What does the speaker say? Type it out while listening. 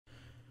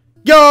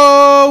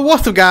Yo,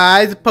 what's up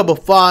guys,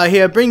 PurpleFire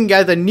here, bringing you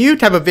guys a new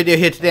type of video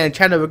here today on the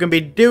channel. We're going to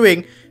be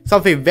doing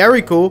something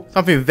very cool,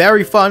 something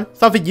very fun,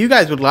 something you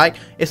guys would like.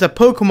 It's a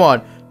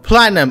Pokemon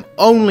Platinum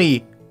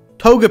only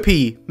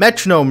Togepi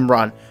Metronome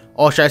run.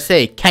 Or should I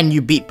say, can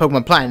you beat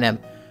Pokemon Platinum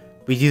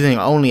with using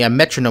only a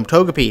Metronome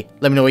Togepi?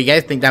 Let me know what you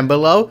guys think down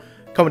below.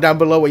 Comment down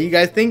below what you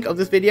guys think of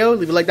this video.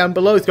 Leave a like down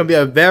below. It's going to be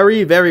a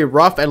very, very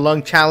rough and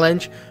long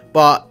challenge.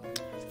 But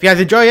if you guys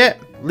enjoy it,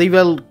 leave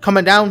a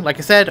comment down, like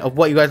I said, of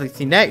what you guys like to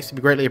see next. It'd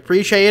be greatly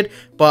appreciated.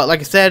 But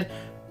like I said,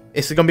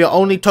 it's going to be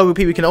only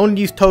Togepi. We can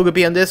only use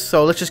Togepi on this.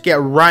 So let's just get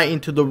right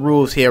into the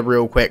rules here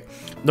real quick.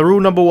 The rule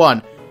number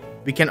 1.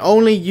 We can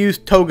only use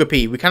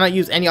Togepi. We cannot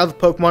use any other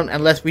Pokemon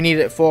unless we need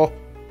it for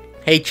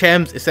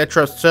HMs,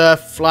 etc. Surf,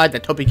 Fly,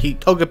 that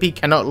Togepi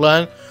cannot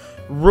learn.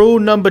 Rule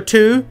number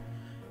 2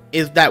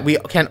 is that we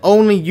can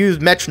only use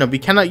Metronome. We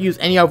cannot use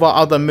any of our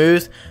other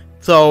moves.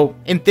 So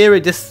in theory,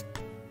 this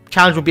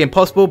challenge will be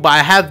impossible, but I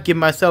have given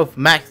myself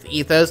max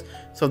ethers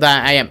so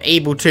that I am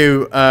able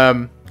to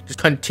just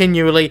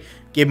continually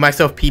give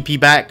myself PP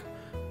back.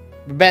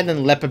 Better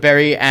than Leopard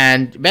Berry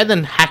and better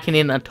than hacking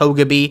in a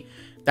Togepi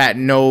that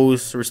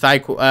knows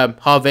recycle,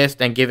 harvest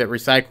and give it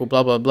recycle,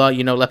 blah blah blah,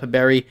 you know, Leopard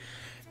Berry.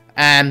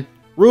 And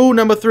rule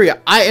number 3,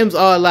 items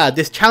are allowed.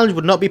 This challenge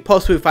would not be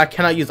possible if I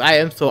cannot use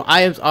items, so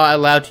items are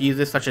allowed to use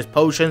this, such as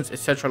potions,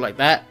 etc. like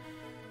that.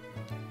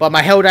 But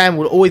my held item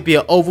will always be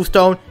an oval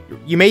stone.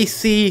 You may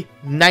see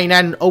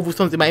 99 oval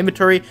stones in my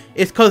inventory.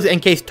 It's because in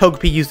case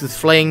Togepi uses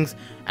flings,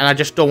 and I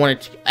just don't want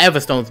it to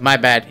Everstones, my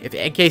bad. If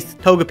in case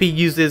Togepi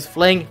uses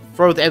fling,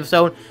 throws the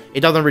Everstone,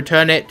 it doesn't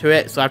return it to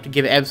it, so I have to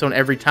give it Everstone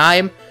every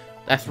time.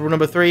 That's rule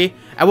number 3.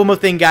 And one more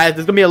thing, guys,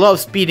 there's gonna be a lot of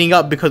speeding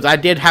up because I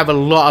did have a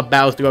lot of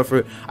battles to go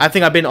through. I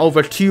think I've been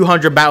over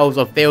 200 battles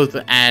of fails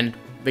and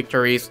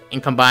victories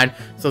in combined,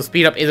 so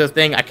speed up is a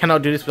thing. I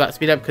cannot do this without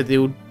speed up because it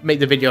would make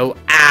the video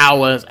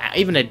hours,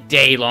 even a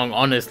day long.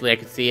 Honestly, I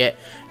could see it,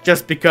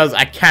 just because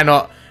I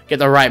cannot get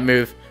the right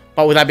move.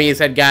 But with that being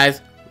said,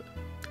 guys,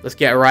 let's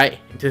get right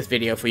into this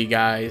video for you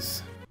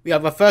guys. We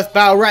have our first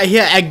battle right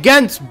here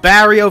against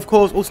Barry, of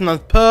course, also known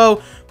as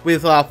Pearl,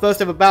 with our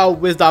first ever battle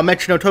with our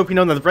Metronome Togepi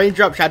known as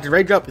Raindrop. Shout out to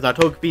Raindrop, is our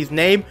Togepi's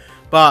name.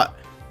 But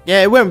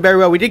yeah, it went very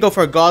well. We did go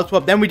for a guard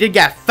swap. Then we did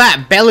get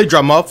Fat Belly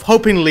Drum off,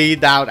 hopingly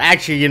that would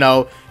actually, you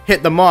know,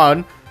 hit them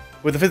on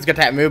with a physical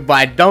attack move. But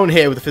I don't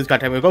hit it with a physical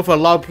attack move. Go for a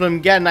Log Plume,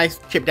 get a nice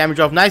chip damage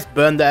off, nice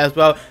burn there as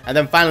well. And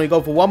then finally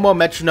go for one more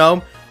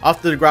Metronome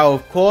after the growl,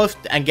 of course,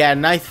 and get a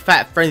nice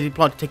fat Frenzy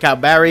Plant to take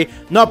out Barry.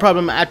 Not a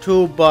problem at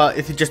all, but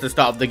this is just the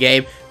start of the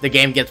game. The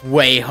game gets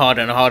way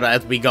harder and harder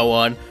as we go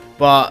on.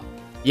 But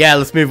yeah,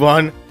 let's move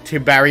on to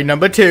Barry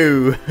number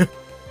 2.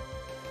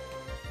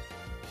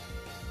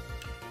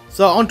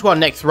 So on to our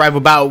next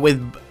rival battle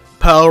with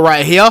Pearl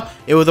right here.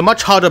 It was a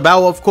much harder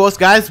battle, of course,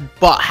 guys,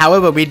 but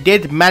however, we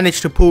did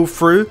manage to pull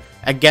through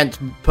against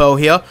Pearl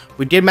here.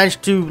 We did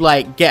manage to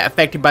like get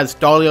affected by the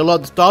Starly a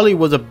lot. The Starly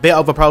was a bit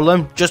of a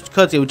problem just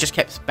because it just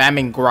kept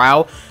spamming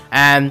growl,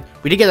 and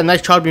we did get a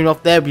nice charge beam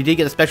off there. We did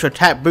get a special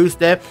attack boost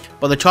there,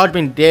 but the charge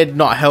beam did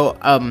not help.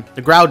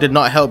 The growl did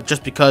not help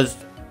just because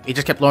it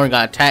just kept lowering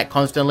our attack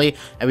constantly,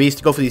 and we used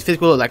to go for these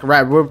physical, like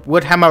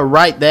Wood Hammer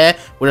right there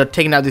would have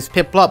taken out this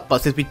Piplup,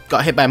 but since we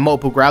got hit by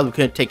multiple growls, we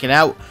couldn't take it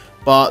out.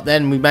 But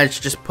then we managed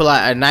to just pull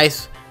out a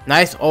nice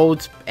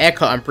old air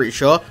cut, I'm pretty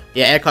sure.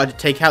 Yeah, air cut to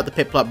take out the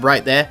Piplup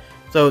right there.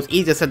 So it's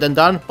easier said than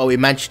done, but we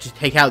managed to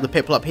take out the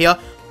Piplup here.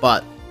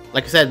 But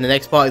like I said, the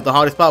next part is the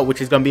hardest part,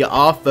 which is going to be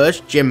our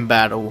first gym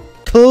battle.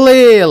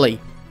 Clearly.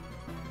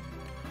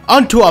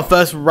 On to our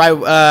first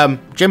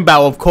gym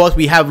battle, of course,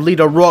 we have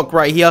Leader Rock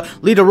right here.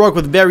 Leader Rock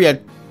was very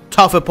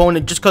tough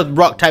opponent just because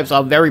rock types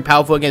are very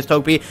powerful against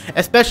Togepi,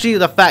 especially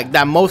the fact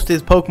that most of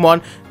his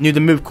Pokemon knew the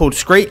move called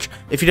Screech.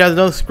 If you don't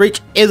know,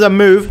 Screech is a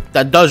move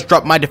that does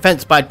drop my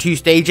defense by 2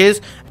 stages.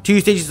 2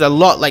 stages is a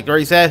lot, like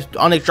already said.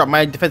 Onyx dropped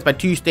my defense by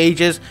 2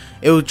 stages.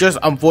 It was just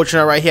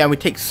unfortunate right here, and we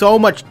take so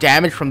much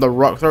damage from the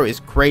rock throw. It's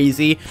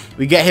crazy.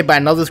 We get hit by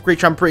another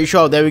Screech, I'm pretty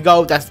sure. There we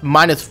go. That's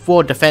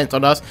 -4 defense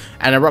on us,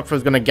 and the rock throw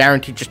is going to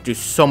guarantee just do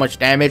so much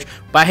damage.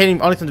 By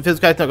hitting Onyx on the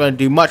physical, it's not going to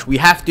do much. We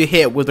have to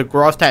hit with a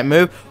grass type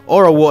move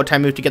or a water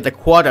type move to get the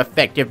quad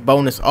effective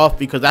bonus off,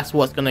 because that's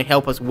what's going to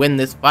help us win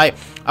this fight.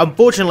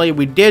 Unfortunately,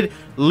 we did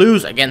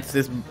lose against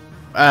this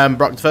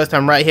Brock the first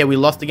time right here. We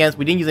lost against.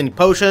 We didn't use any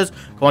potions.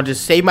 I wanted to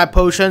save my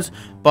potions,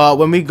 but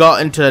when we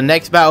got into the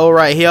next battle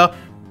right here,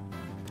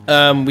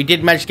 we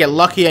did manage to get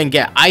lucky and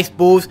get Ice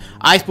Balls.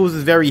 Ice Balls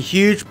is very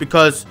huge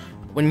because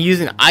when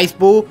using Ice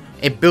Ball,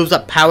 it builds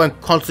up power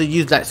and constantly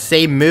use that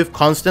same move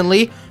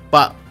constantly.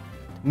 But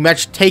we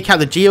managed to take out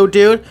the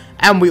Geodude,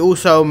 and we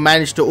also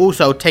managed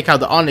to take out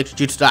the Onyx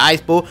due to the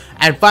Ice Ball.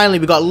 And finally,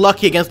 we got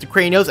lucky against the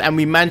Cranios, and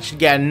we managed to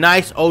get a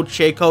nice old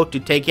Shaco to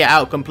take it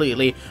out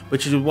completely,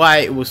 which is why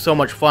it was so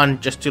much fun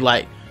just to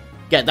like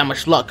get that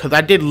much luck, because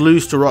I did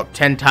lose to Rock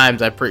 10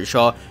 times, I'm pretty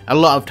sure, a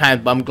lot of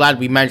times, but I'm glad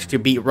we managed to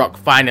beat Rock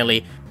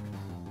finally.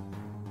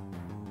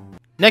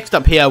 Next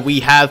up here, we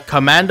have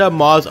Commander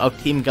Mars of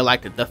Team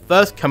Galactic, the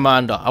first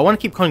Commander. I want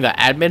to keep calling her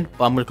Admin,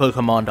 but I'm going to call her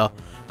Commander.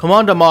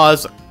 Commander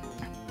Mars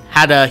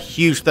had a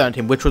huge threat on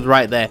him, which was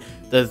right there.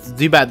 The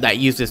Zubat that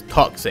uses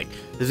Toxic.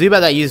 The Zubat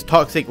that uses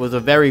Toxic was a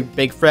very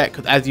big threat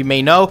because, as you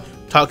may know,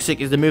 Toxic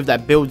is the move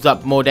that builds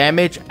up more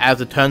damage as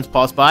the turns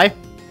pass by.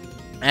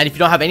 And if you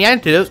don't have any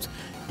antidotes,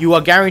 you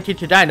are guaranteed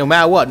to die no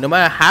matter what, no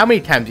matter how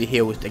many times you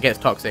heal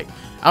against Toxic.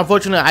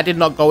 Unfortunately, I did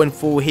not go in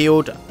full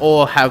healed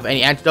or have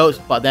any antidotes,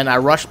 but then I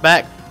rushed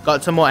back,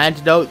 got some more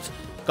antidotes,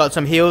 got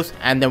some heals,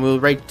 and then we were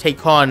ready to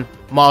take on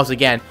Mars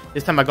again.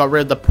 This time I got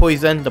rid of the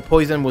poison. The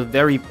poison was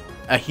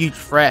a huge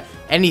threat.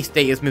 Any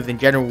status move in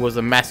general was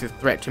a massive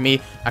threat to me.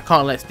 I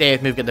can't let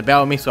status move get the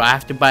better of me, so I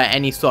have to buy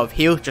any sort of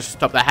heal just to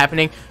stop that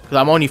happening, because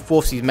I'm only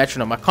 4th season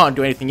Metronome. I can't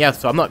do anything else,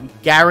 so I'm not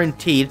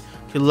guaranteed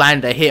to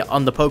land a hit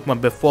on the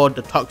Pokemon before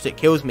the Toxic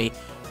kills me.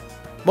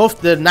 Most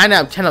of the 9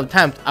 out of 10 of the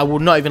times, I will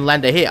not even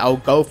land a hit. I'll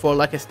go for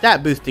like a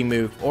stat boosting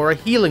move or a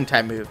healing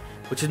type move,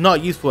 which is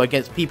not useful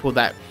against people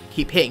that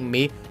keep hitting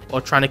me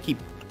or trying to keep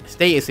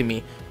statusing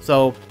me.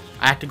 So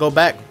I had to go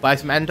back, buy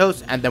some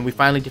antidotes, and then we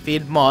finally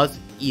defeated Mars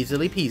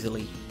easily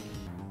peasily.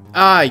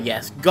 Ah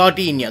yes,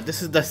 Gardenia.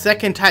 This is the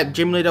second type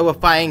gym leader we're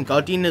fighting.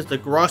 Gardenia is the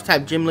grass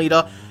type gym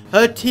leader.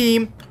 Her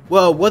team,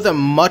 well, wasn't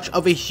much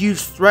of a huge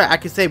threat. I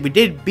can say we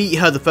did beat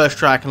her the first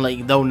try. I can let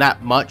you know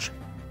that much.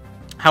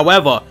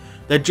 However,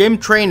 the gym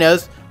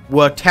trainers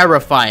were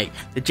terrifying.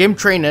 The gym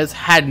trainers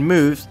had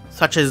moves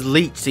such as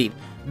Leech Seed.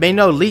 You may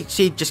know Leech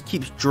Seed just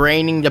keeps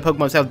draining the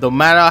Pokemon itself. No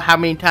matter how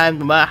many times,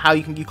 no matter how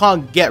you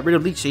can't get rid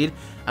of Leech Seed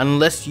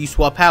unless you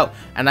swap out.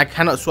 And I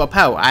cannot swap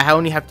out. I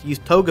only have to use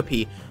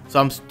Togepi. So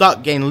I'm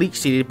stuck getting Leech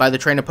Seeded by the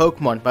trainer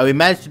Pokemon. But we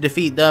managed to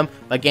defeat them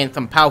by getting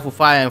some powerful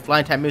fire and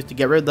flying type moves to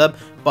get rid of them.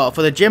 But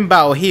for the gym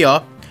battle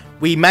here,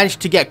 we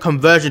managed to get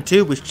Conversion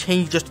 2, which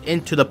changed us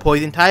into the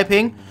poison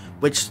typing,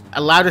 which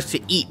allowed us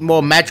to eat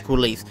more Magical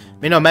Leaves.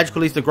 We know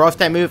Magical Leaves is the grass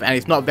type move, and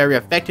it's not very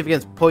effective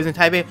against poison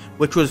typing,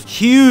 which was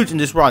huge in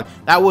this run.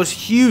 That was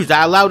huge.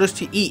 That allowed us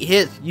to eat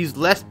hits, use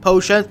less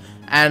potions,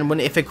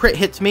 and if a crit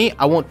hits me,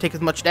 I won't take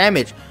as much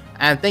damage.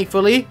 And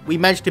thankfully, we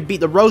managed to beat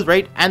the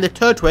Roserade and the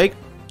Turtwig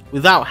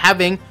without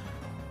having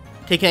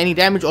taken any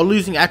damage or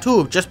losing at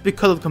all, just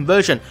because of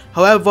conversion.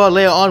 However,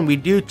 later on, we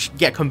do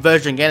get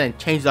conversion again and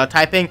change our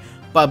typing,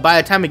 but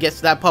by the time it gets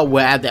to that part,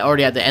 we're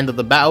already at the end of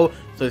the battle.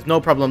 So there's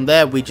no problem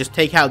there. We just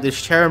take out this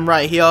Cherim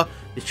right here.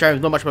 This Cherim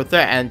is not much of a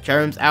threat, and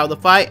Cherim's out of the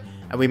fight.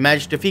 And we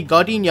managed to defeat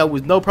Gardenia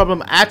with no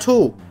problem at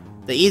all.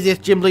 The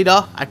easiest gym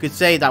leader I could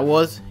say that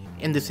was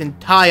in this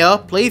entire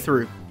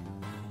playthrough.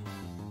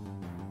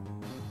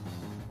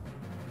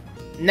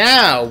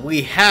 Now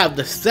we have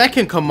the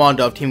second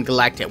commander of Team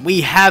Galactic. We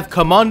have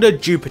Commander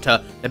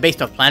Jupiter. They're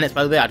based off planets,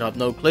 by the way. I don't have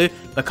no clue.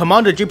 But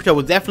Commander Jupiter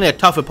was definitely a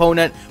tough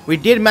opponent. We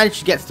did manage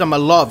to get some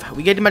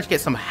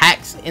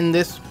hacks in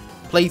this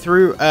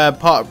playthrough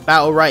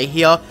battle right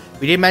here.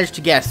 We did manage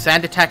to get a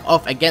sand attack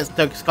off against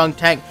the Skunk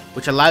Tank,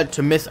 which allowed it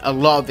to miss a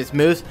lot of its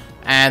moves,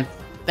 and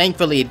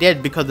thankfully it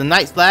did, because the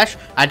Night Slash,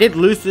 I did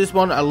lose to this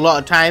one a lot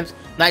of times.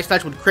 Night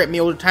Slash would crit me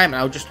all the time and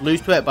I would just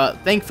lose to it, but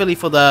thankfully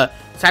for the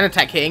sand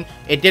attack hitting,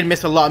 it did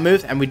miss a lot of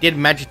moves, and we did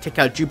manage to take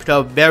out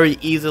Jupiter very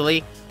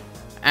easily,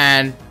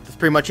 and that's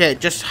pretty much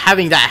it. Just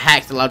having that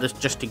hacks allowed us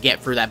just to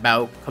get through that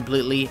battle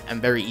completely and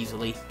very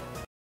easily.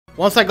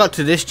 Once I got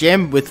to this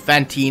gym with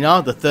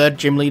Fantina, the third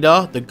gym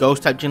leader, the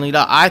ghost type gym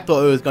leader, I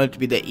thought it was going to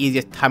be the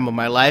easiest time of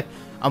my life.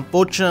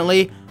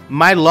 Unfortunately,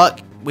 my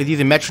luck with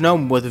using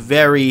Metronome was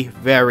very,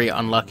 very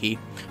unlucky.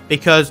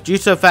 Because due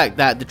to the fact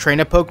that the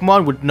trainer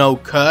Pokemon would know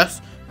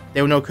Curse,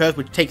 they would know Curse,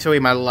 which takes away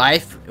my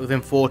life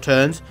within 4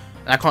 turns.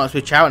 And I can't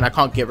switch out and I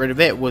can't get rid of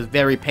it. It was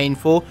very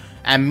painful.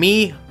 And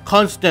me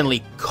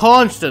constantly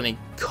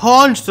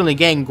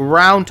getting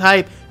ground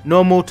type,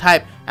 normal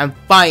type, and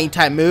fighting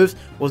type moves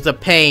was a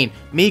pain.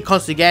 Me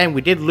constantly getting,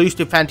 we did lose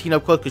to Fantina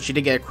of course because she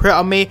did get a crit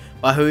on me,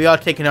 but here we are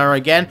taking her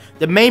again.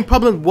 The main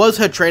problem was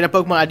her trainer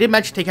Pokemon. I did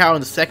manage to take her out on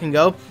the second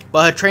go,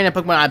 but her trainer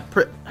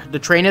Pokemon, the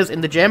trainers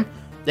in the gym,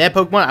 their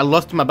Pokemon, I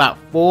lost them about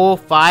 4,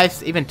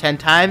 5, even 10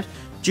 times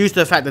due to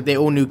the fact that they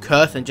all knew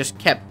Curse and just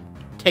kept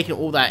taking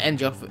all that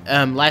energy off,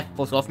 life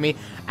force off me.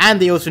 And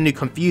they also knew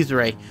Confuse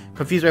Ray.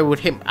 Confuse Ray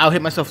would I'll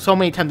hit myself so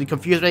many times with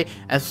Confuse Ray,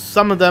 and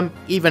some of them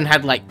even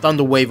had like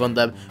Thunder Wave on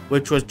them,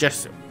 which was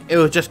just, it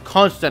was just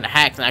constant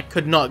hacks and I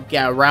could not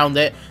get around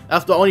it.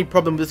 That's the only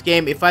problem with this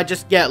game. If I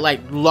just get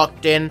like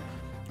locked in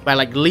by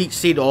like Leech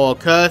Seed or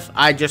Curse,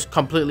 I just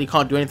completely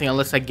can't do anything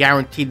unless I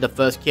guaranteed the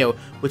first kill,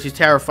 which is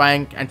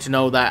terrifying. And to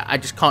know that I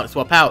just can't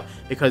swap out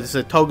because it's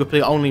a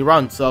Togepi only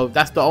run, so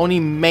that's the only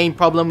main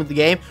problem with the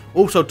game.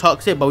 Also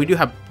Toxic, but we do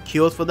have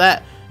cures for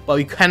that, but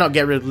we cannot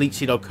get rid of Leech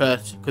Seed or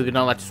Curse because we're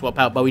not allowed to swap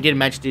out. But we did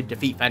manage to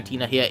defeat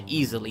Fantina here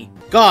easily.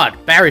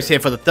 God, Barry's here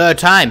for the 3rd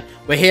time.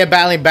 We're here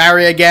battling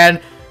Barry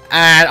again,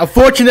 and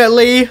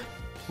unfortunately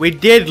we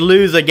did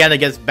lose again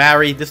against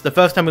Barry. This is the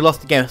first time we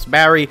lost against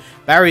Barry.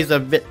 Barry's a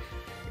bit,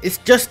 it's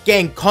just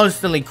getting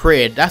constantly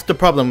critted. That's the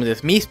problem with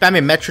this. Me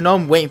spamming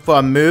Metronome, waiting for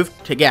a move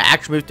to get an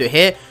action move to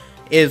hit,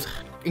 is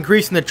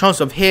increasing the chance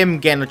of him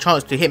getting a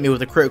chance to hit me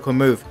with a critical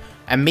move.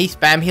 And me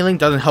spam healing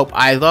doesn't help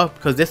either,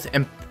 because this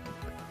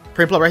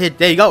Prinplup right here,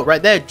 there you go,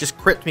 right there, just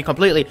crits me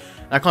completely.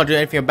 And I can't do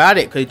anything about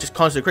it because it just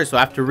constantly crits, so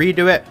I have to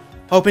redo it.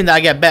 hoping that I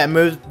get better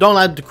moves. Don't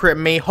allow them to crit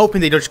me,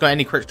 hoping they don't just got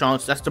any crit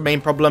chance. That's the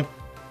main problem.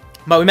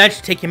 But we managed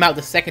to take him out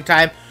the second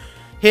time.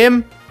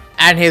 Him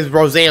and his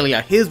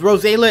Rosalia. His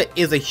Rosalia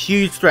is a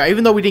huge threat.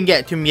 Even though we didn't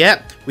get to him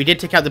yet, we did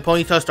take out the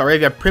Ponyta,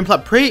 Staravia,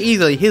 Prinplup pretty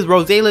easily. His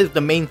Rosalia is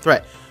the main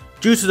threat,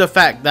 due to the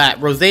fact that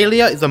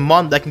Rosalia is a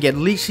mon that can get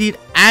Leech Seed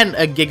and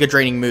a Giga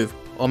Draining move,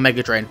 or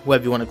Mega Drain,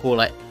 whatever you want to call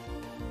it.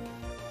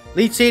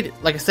 Leech Seed,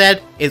 like I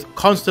said, is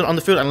constant on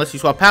the field unless you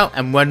swap out,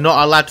 and we're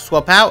not allowed to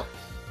swap out.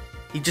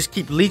 He just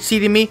keeps Leech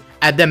Seeding me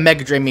and then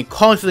Mega Drain me,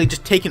 constantly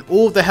just taking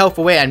all the health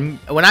away. And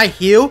when I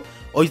heal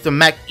or use the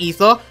Max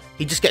Ether,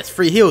 he just gets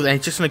free heals and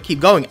he's just gonna keep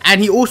going. And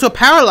he also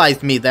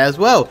paralyzed me there as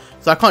well,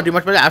 so I can't do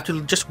much better. I have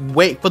to just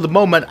wait for the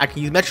moment I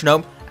can use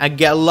Metronome and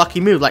get a lucky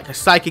move, like a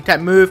Psychic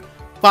type move,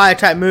 Fire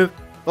type move,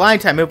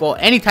 Blind type move, or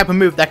any type of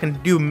move that can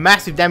do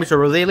massive damage to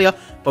Rosalia.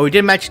 But we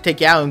did manage to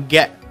take it out and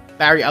get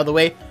Barry out of the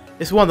way.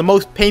 This is one of the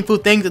most painful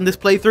things in this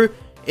playthrough,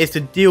 is to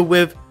deal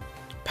with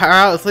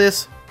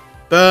Paralysis,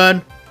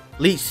 Burn,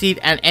 Leech Seed,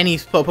 and any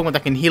Pokemon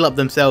that can heal up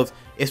themselves.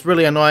 It's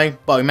really annoying,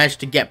 but we managed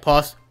to get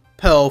past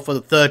Pearl for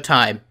the third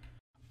time.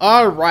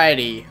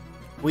 Alrighty,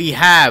 we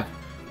have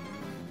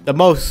the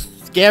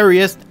most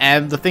scariest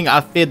and the thing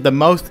I feared the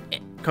most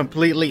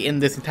completely in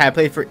this entire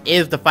playthrough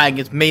is the fight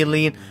against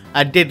Maylene.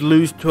 I did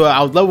lose to her.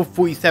 I was level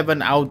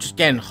 47. I was just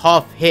getting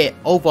half hit,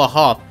 over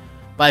half,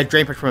 by a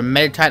Drain Punch from a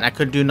Meditite. I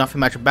couldn't do nothing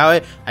much about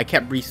it. I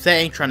kept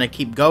resetting, trying to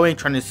keep going,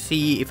 trying to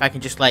see if I can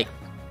just like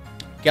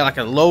get like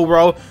a low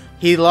roll,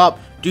 heal up,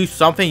 do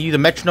something, use a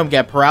Metronome,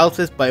 get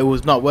paralysis, but it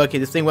was not working.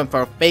 This thing went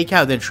for a fake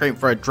out, then straight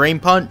for a Drain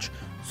Punch.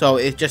 So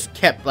it just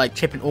kept like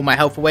chipping all my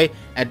health away.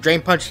 And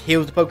Drain Punch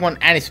heals the Pokemon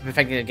and it's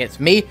effective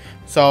against me.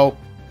 So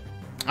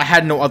I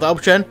had no other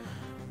option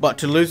but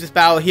to lose this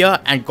battle here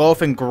and go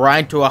off and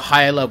grind to a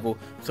higher level.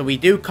 So we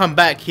do come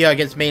back here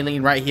against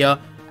Maylene right here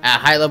at a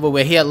high level.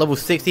 We're here at level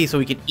 60, so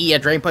we can eat a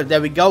Drain Punch.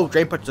 There we go.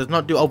 Drain Punch does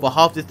not do over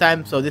half this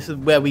time, so this is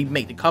where we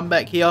make the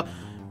comeback here.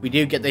 We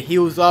do get the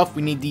heals off.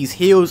 We need these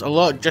heals a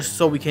lot just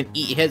so we can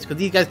eat hits, because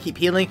these guys keep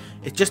healing.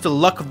 It's just the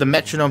luck of the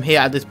Metronome here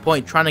at this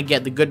point, trying to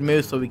get the good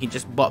moves so we can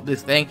just bop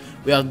this thing.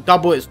 We are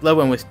double its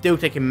level and we're still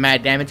taking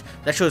mad damage.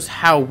 That shows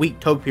how weak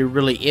Togepi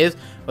really is.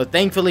 But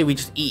thankfully we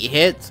just eat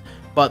hits.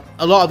 But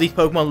a lot of these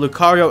Pokemon,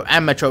 Lucario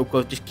and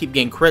Metronome, just keep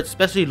getting crits,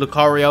 especially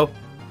Lucario,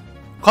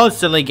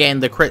 constantly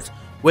getting the crits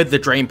with the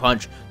Drain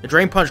Punch. The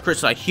Drain Punch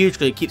crits are huge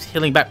because it keeps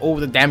healing back all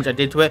the damage I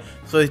did to it.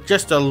 So it's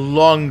just a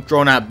long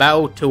drawn out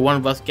battle till one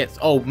of us gets,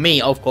 oh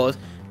me of course,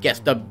 gets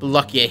the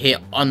luckier hit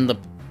on the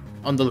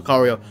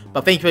Lucario.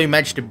 But thankfully we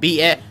managed to beat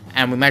it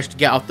and we managed to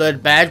get our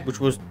third badge, which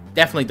was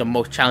definitely the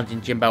most challenging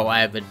gym battle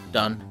I ever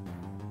done.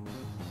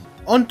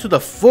 On to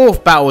the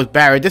fourth battle with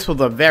Barry. This was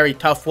a very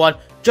tough one,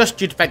 just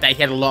due to the fact that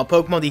he had a lot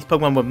of Pokemon. These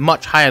Pokemon were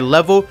much higher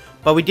level,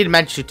 but we did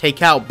manage to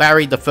take out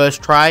Barry the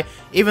first try,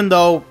 even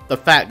though the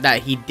fact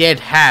that he did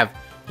have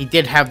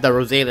the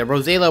Rosalia.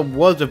 Rosalia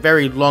was a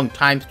very long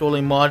time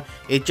stalling mod.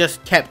 It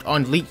just kept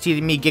on Leech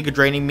Seeding me, Giga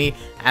Draining me,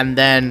 and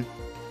then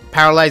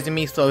paralyzing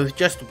me, so it was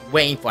just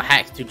waiting for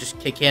hacks to just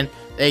kick in.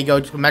 There you go,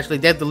 just magically,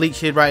 there's the Leech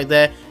Seed right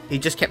there. He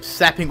just kept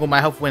sapping all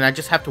my health when I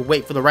just have to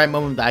wait for the right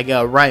moment that I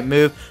get a right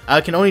move. I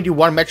can only do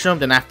one Metronome,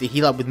 then I have to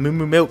heal up with Moo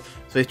Moo Milk.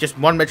 So it's just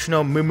one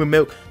Metronome, Moo Moo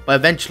Milk. But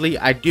eventually,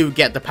 I do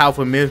get the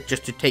powerful move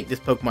just to take this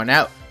Pokemon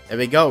out. There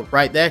we go,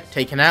 right there,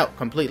 taken out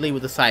completely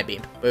with a Side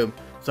Beam. Boom.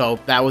 So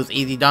that was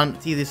easy done.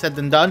 It's easier said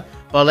than done.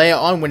 But later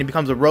on, when it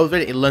becomes a Rose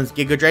Red, it learns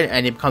Giga Drain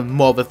and it becomes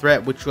more of a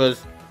threat, which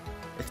was,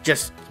 it's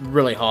just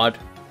really hard.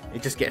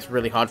 It just gets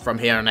really hard from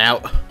here on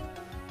out.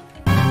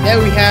 There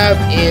we have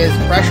is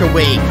Pressure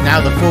Wake, now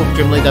the fourth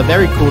gym leader.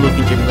 Very cool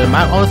looking gym leader.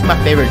 Honestly, my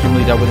favorite gym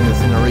leader within the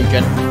single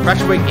region.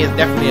 Pressure Wake is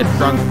definitely a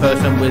strong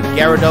person with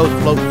Gyarados,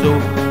 Floatzel,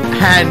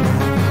 and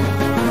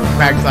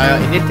Quagsire.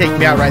 It did take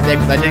me out right there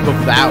because I didn't go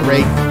for the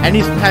Outrage.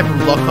 Any type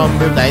of lock-on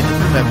move that isn't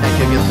super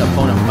effective against the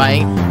opponent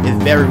fighting is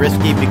very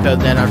risky,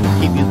 because then I have to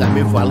keep using that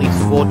move for at least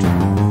 2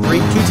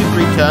 to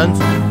 3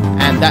 turns.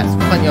 And that's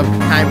plenty of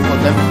time for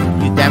them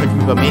to use damage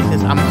move on me,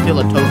 since I'm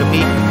still a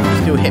Togepi. He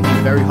still hit me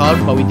very hard,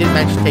 but we did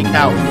manage to take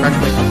out Pressure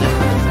Wake on this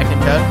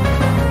second turn.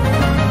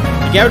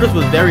 The Gyarados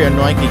was very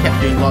annoying, he kept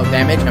doing a lot of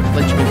damage and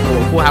flinching me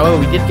for. However,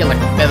 we did get like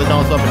a Feather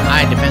Dance off and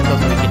Iron Defense off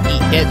so we could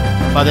eat hits.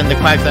 But then the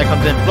Quagsire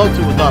comes in.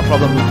 Floatzel was not a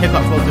problem, we took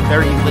out Floatzel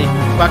very easily.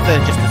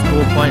 Quagsire is just a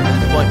score point at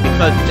this point,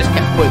 because he just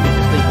kept putting me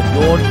to sleep with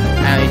Yawn,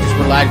 and it just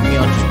relied on me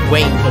on just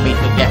waiting for me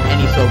to get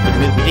any sort of good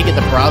move. We did get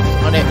the paralysis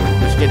on it,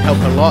 which did help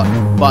a lot,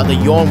 but the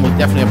Yawn was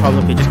definitely a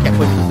problem. It just kept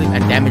putting me to sleep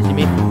and damaging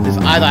me. It's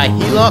either I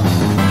heal up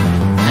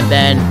and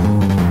then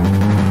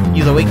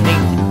use Awakening,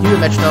 do a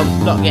Metronome,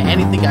 not get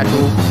anything at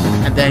all,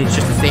 and then it's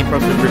just the same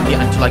process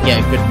repeat until I get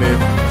a good move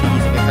to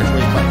using a Pressure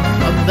Wake. But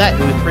other than that,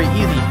 it was pretty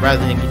easy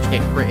rather than just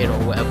get critted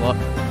or whatever.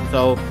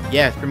 So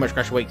yeah, it's pretty much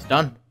Pressure Wake's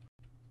done.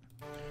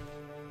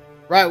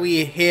 Right,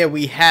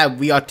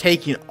 we are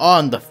taking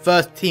on the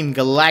first Team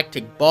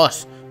Galactic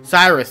boss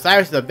Cyrus.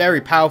 Cyrus is a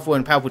very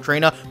powerful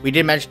trainer. We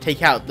did manage to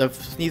take out the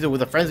Sneasel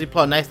with a frenzy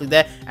plot nicely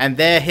there. And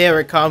here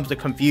it comes, the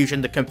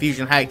confusion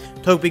hack.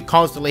 Togepi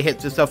constantly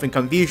hits itself in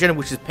confusion,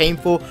 which is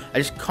painful.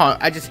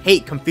 I just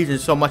hate confusion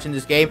so much in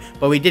this game.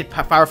 But we did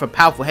fire off a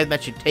powerful head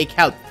match to take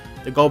out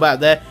the Golbat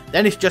there.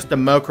 Then it's just the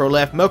Murkrow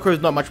left. Murkrow is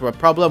not much of a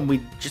problem.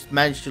 We just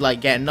managed to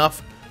like get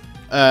enough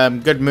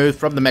good moves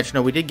from the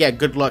Metronome. We did get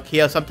good luck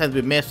here. Sometimes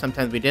we missed,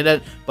 sometimes we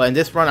didn't. But in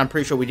this run, I'm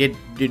pretty sure we did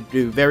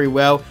do very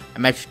well. I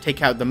managed to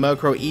take out the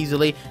Murkrow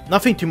easily.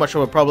 Nothing too much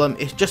of a problem.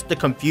 It's just the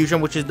confusion,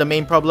 which is the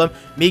main problem.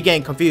 Me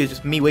getting confused is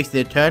just me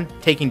wasting a turn,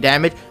 taking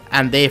damage,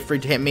 and they're free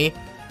to hit me.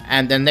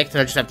 And then next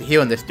time I just have to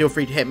heal, and they're still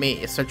free to hit me.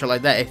 It's such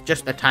like that. It's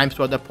just a time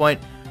spot at that point.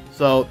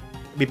 So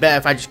it'd be better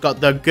if I just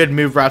got the good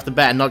move right off the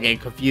bat and not getting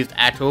confused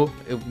at all.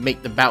 It would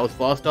make the battles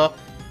faster.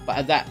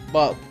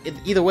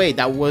 Either way,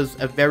 that was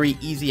a very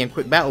easy and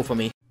quick battle for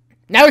me.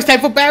 Now it's time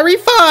for Barry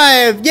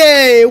 5!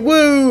 Yay!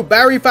 Woo!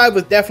 Barry 5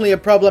 was definitely a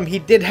problem. He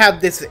did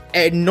have this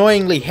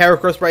annoyingly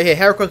Heracross right here.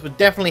 Heracross would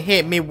definitely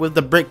hit me with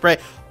the Brick Break,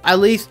 at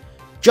least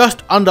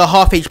just under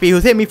half HP. He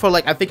was hitting me for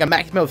like, I think a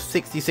maximum of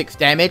 66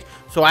 damage.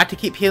 So I had to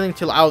keep healing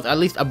till I was at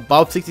least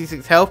above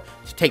 66 health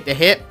to take the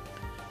hit.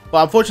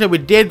 But unfortunately,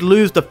 we did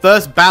lose the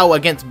first battle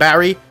against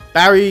Barry.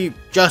 Barry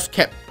just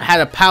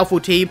had a powerful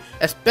team,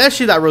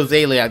 especially that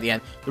Rosalia at the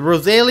end. The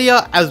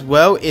Rosalia as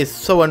well is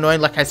so annoying.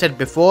 Like I said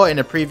before in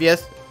the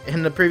previous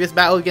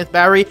battle against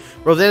Barry,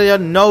 Rosalia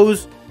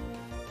knows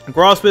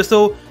Grass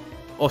Whistle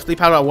or Sleep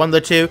Powder at one of the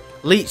two,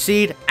 Leech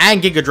Seed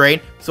and Giga Drain.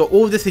 So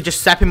all of this is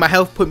just sapping my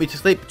health, put me to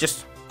sleep,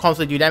 just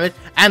constantly do damage,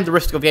 and the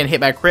risk of getting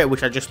hit by a crit,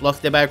 which I just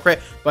lost there by a crit.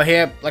 But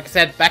here, like I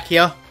said, back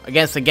here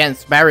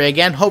against Barry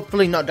again,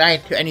 hopefully not dying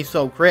to any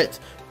solo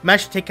crits.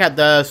 Managed to take out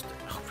the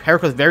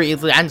Heracross very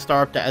easily and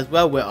Staraptor as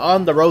well. We're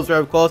on the Rosary,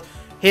 of course.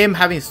 Him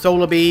having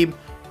Solar Beam,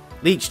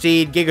 Leech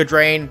Seed, Giga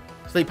Drain,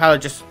 Sleep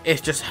Powder, it's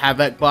just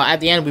havoc. But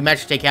at the end, we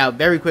managed to take it out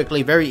very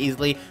quickly, very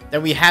easily.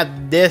 Then we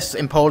had this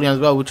Empoleon as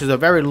well, which is a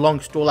very long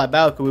stall-out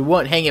battle because we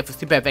weren't hitting it for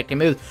super effective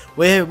moves.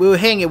 We were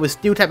hitting it with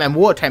Steel type and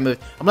Water type moves.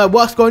 I'm like,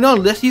 what's going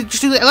on? Just use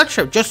the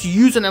Electric. Just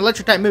use an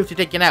Electric type move to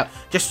take it out.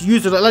 Just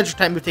use an Electric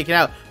type move to take it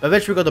out. But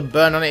eventually, we got the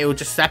burn on it. It was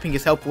just sapping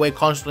his health away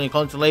constantly.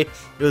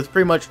 It was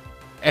pretty much.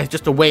 It's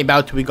just a waiting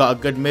battle till we got a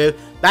good move.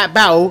 That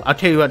battle, I'll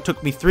tell you what, it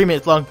took me 3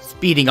 minutes long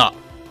speeding up.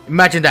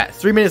 Imagine that,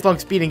 3 minutes long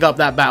speeding up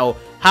that battle.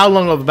 How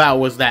long of a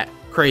battle was that?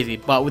 Crazy.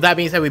 But with that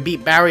being said, we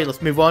beat Barry.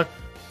 Let's move on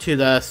to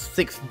the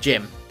 6th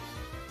gym.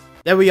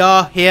 There we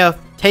are here,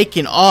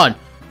 taking on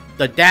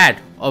the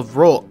dad of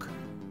Rourke.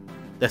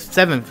 The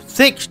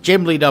 6th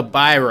gym leader,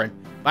 Byron.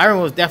 Byron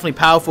was definitely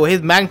powerful.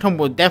 His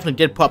Magneton definitely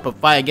did put up a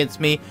fight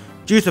against me.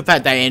 Due to the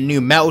fact that it knew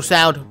Metal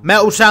Sound.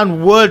 Metal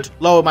Sound would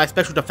lower my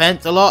special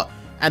defense a lot.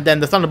 And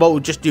then the Thunderbolt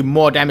would just do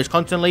more damage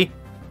constantly.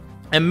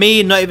 And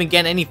me not even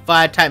getting any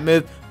fighting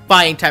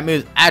type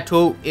moves at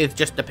all is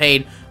just a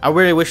pain. I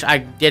really wish I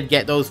did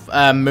get those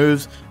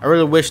moves. I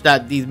really wish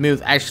that these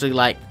moves actually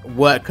like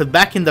work. Because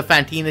back in the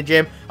Fantina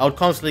gym, I would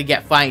constantly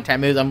get fighting type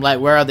moves. I'm like,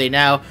 where are they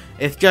now?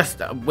 It's just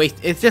a waste.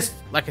 It's just,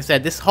 like I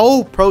said, this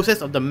whole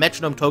process of the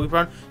Metronome Togepi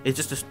run is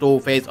just a stall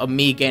phase of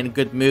me getting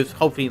good moves.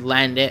 Hopefully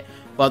land it.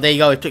 But there you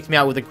go. It took me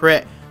out with a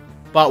crit.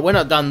 But we're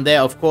not done there,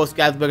 of course,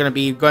 guys. We're going to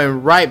be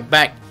going right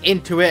back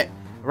into it.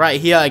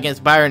 Right here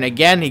against Byron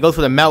again. He goes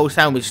for the Metal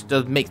Sound, which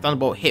does make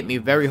Thunderbolt hit me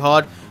very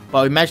hard.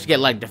 But we managed to get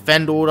like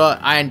Defend Order,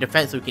 Iron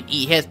Defense, so we can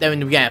eat hits. Then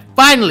we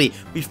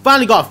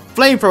finally got a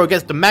Flamethrower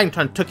against the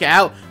Magneton, took it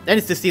out. Then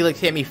it's the Steelix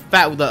hit me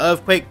fat with the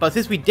Earthquake. But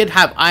since we did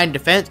have Iron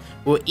Defense,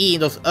 we were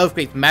eating those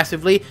Earthquakes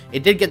massively.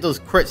 It did get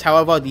those crits,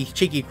 however, these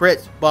cheeky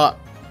crits. But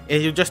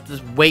it was just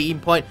this waiting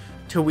point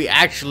till we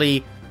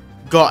actually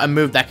got a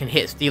move that can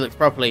hit Steelix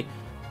properly.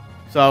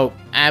 So,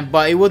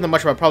 but it wasn't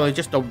much of a problem. It's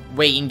just a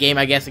waiting game,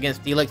 I guess,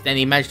 against Steelix. Then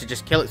he managed to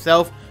just kill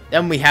itself.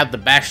 Then we have the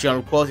Bastion,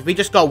 of course. If we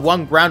just got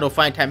one ground or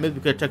fighting type move,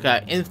 we could have took it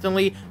out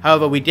instantly.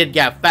 However, we did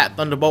get a Fat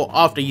Thunderbolt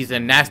after using a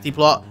Nasty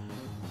Plot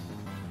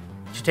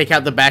to take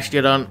out the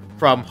Bastion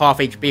from half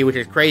HP, which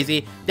is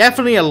crazy.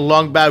 Definitely a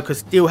long battle because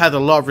Steel has a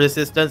lot of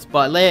resistance.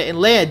 But in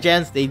later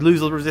gens, they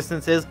lose those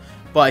resistances.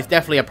 But it's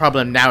definitely a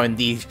problem now in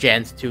these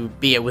gens to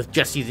be it with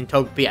just using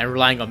Togepi and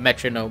relying on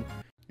Metronome.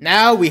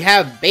 Now we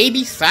have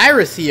Baby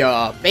Cyrus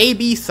here.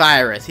 Baby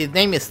Cyrus. His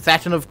name is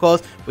Saturn, of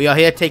course. We are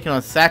here taking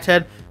on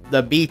Saturn,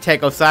 the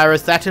B-Tech of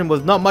Cyrus. Saturn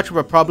was not much of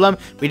a problem.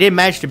 We did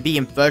manage to beat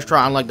him first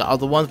try, unlike the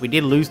other ones. We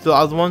did lose to the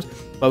other ones,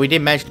 but we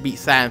did manage to beat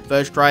Saturn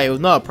first try. It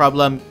was not a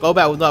problem.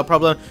 Golbat was not a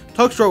problem.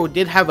 Togepi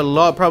did have a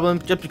lot of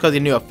problems just because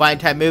he knew a fighting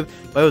type move,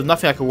 but it was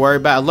nothing I could worry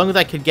about. As long as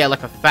I could get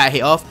like a fat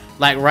hit off,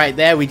 like right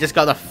there, we just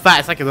got the fat.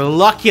 It's like the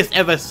luckiest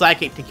ever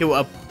Psychic to kill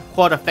a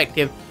quad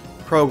effective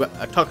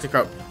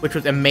Toxicroak, which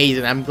was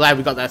amazing. I'm glad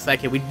we got that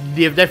Psychic. We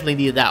definitely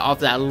needed that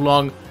after that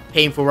long,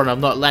 painful run of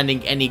not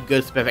landing any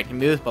good super effective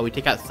moves, but we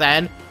take out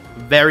Saturn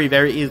very,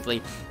 very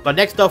easily. But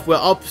next off, we're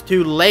up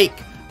to Lake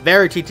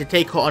Verity to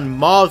take on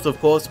Mars,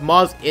 of course.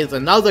 Mars is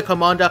another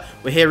commander.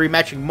 We're here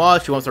rematching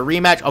Mars. She wants a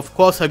rematch. Of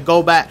course, her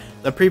Golbat,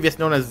 the previous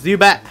known as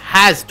Zubat,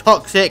 has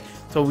Toxic,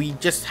 so we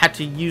just had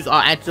to use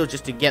our antidote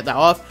just to get that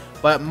off.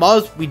 But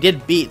Mars, we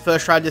did beat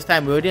first try this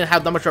time. We didn't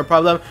have that much of a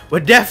problem.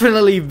 We're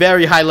definitely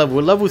very high level.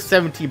 We're level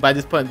 70 by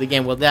this point in the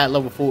game. We're there at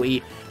level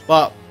 40.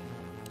 But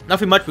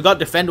nothing much. We got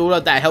defend order.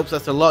 That helps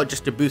us a lot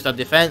just to boost our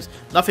defense.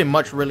 Nothing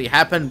much really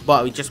happened,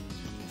 but we just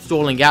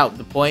stalling out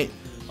the point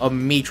of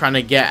me trying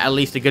to get at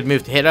least a good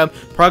move to hit him.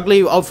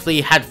 Purugly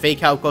obviously had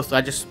fake out, of course, so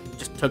I just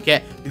took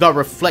it. We got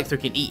reflect so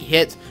we can eat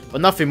hits,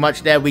 but nothing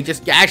much there. We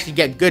just actually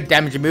get good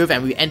damage move,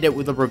 and we end it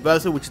with a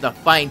reversal, which is a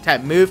fighting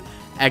type move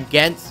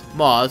against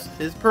Mars'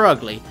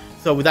 Purugly.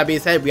 So with that being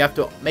said, we have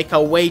to make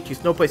our way to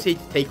Snowpoint City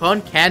to take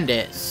on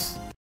Candace.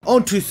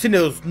 On to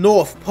Sinnoh's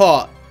north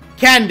part.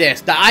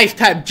 Candace, the ice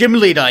type gym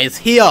leader, is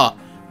here.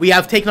 We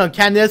have taken on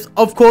Candace.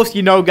 Of course,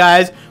 you know,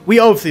 guys, we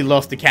obviously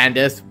lost to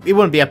Candace. It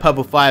wouldn't be a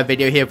PurpleFire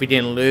video here if we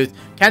didn't lose.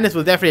 Candace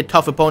was definitely a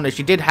tough opponent.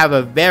 She did have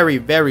a very,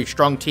 very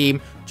strong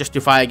team just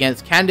to fight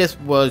against. Candace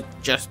was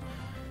just...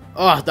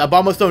 oh, the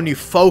Abominable new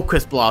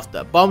Focus Blast.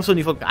 The Abominable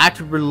new Focus. I had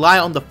to rely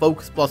on the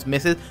Focus Blast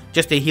misses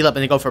just to heal up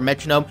and then go for a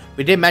Metronome.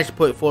 We did manage to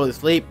put it forward to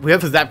sleep. We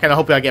have a Zap kind of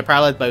hoping I get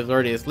paralyzed, but it was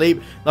already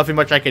asleep. Nothing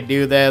much I could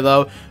do there,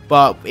 though.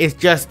 But it's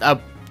just a...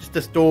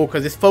 the stall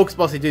because this Focus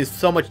Blast did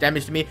so much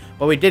damage to me,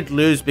 but we did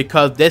lose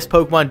because this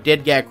Pokemon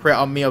did get a crit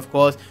on me. Of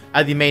course,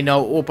 as you may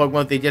know, all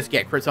Pokemon, they just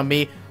get crits on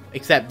me,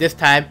 except this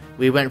time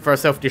we went for a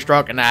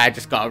self-destruct and I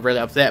just got really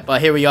upset. But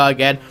here we are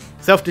again.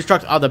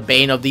 Self-destructs are the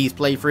bane of these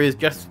playthroughs.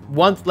 Just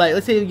once, like,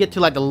 let's say you get to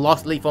like a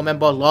lost Elite Four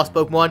member, lost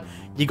Pokemon,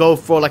 you go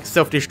for like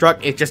self-destruct,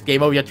 it's just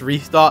game over. You have to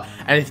restart,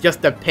 and it's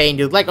just a pain.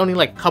 There's like only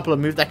like a couple of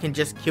moves that can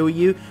just kill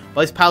you,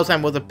 but this Power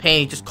Slam was a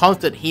pain. Just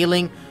constant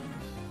healing,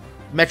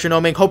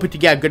 metronoming, hoping to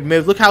get a good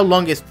move. Look how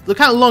long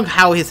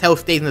his health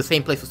stays in the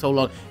same place for so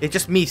long. It's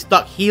just me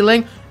stuck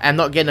healing and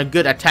not getting a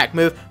good attack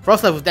move.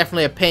 Frostlight was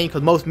definitely a pain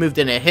because most moves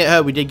didn't hit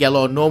her. We did get a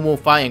lot of normal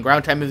fire and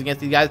ground type moves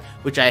against these guys,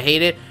 which I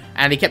hated,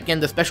 and he kept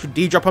getting the special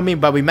D drop on me,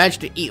 but we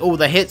managed to eat all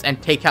the hits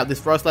and take out this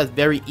Frostlight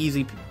very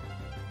easy.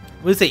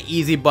 I wouldn't say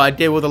easy, but I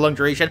did with a long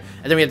duration.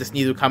 And then we had the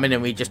Sneasel come in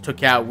and we just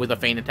took it out with a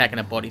feint attack and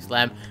a body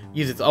slam.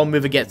 Use its own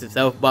move against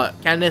itself. But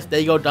Candace,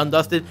 there you go, done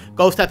dusted.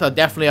 Ghost types are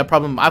definitely a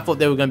problem. I thought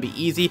they were going to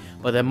be easy,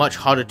 but they're much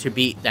harder to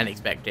beat than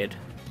expected.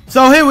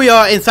 So here we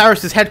are in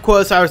Cyrus's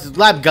headquarters, Cyrus's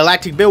lab,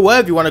 Galactic Bill,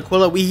 whatever you want to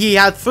call it. He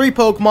has 3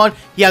 Pokemon.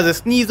 He has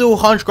a Sneasel,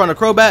 Honchkrow, and a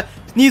Crobat.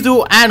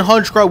 Sneasel and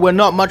Honchkrow were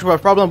not much of a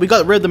problem. We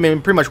got rid of them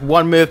in pretty much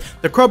one move.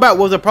 The Crobat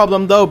was a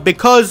problem though,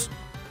 because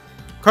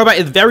Crobat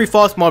is very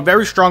fast mod,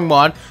 very strong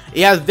mod.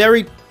 He has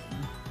very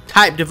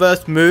type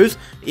diverse moves.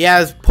 He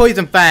has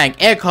Poison Fang,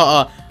 Air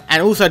Cutter,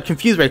 and also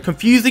Confuse Ray,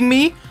 confusing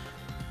me,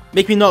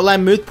 making me not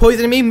land moves,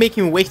 poisoning me,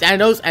 making me waste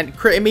antidotes, and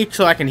critting me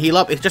so I can heal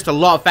up. It's just a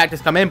lot of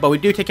factors come in, but we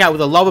do take it out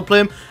with a Lava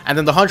Plume, and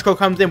then the Honchkrow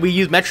comes in, we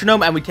use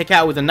Metronome, and we take it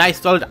out with a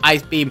nice solid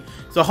Ice Beam.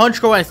 So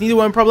Honchkrow and Sneasel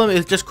one problem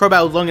is just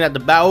Crobat was longing at the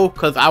battle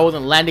because I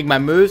wasn't landing my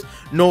moves,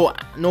 nor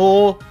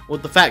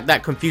with the fact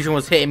that Confusion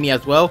was hitting me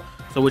as well,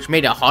 so which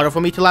made it harder for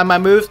me to land my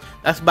moves.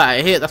 That's about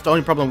it here. That's the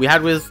only problem we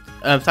had with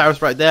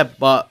Cyrus right there,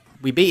 but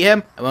we beat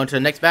him and went on to the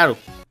next battle.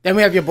 Then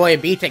we have your boy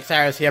B-Tech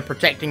Cyrus here,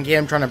 protecting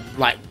him, trying to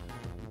like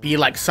be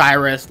like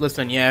Cyrus.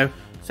 Listen, yo,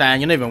 saying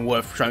you're not even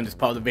worth showing this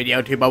part of the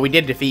video to, but we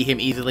did defeat him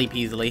easily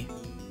peasily.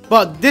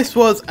 But this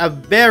was a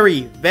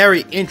very,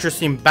 very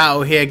interesting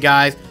battle here,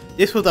 guys.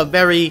 This was a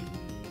very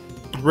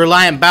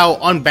reliant battle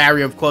on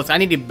Barry, of course. I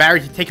needed Barry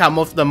to take out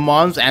most of the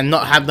mons and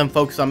not have them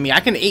focus on me. I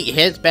can eat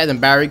hits better than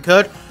Barry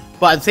could,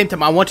 but at the same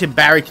time, I wanted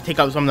Barry to take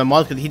out some of the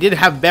mons because he did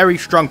have very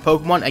strong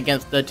Pokemon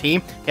against the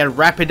team. He had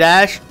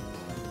Rapidash,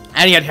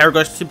 and he had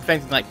Heracross, super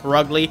fancy like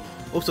Purugly,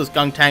 also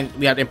Skuntank.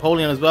 We had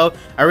Empoleon as well.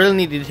 I really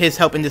needed his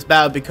help in this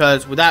battle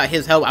because without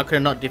his help, I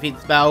could not defeat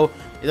this battle.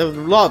 There was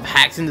a lot of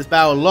hacks in this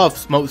battle, a lot of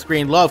smoke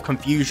screen, a lot of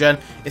confusion.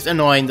 It's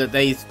annoying that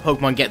these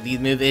Pokemon get these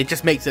moves. It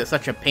just makes it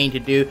such a pain to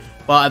do.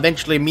 But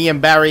eventually, me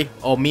and Barry,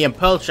 or me and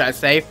Pearl, should I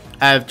say,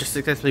 have just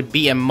successfully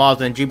beaten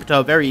Mars and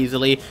Jupiter very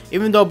easily.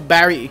 Even though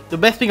Barry, the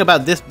best thing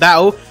about this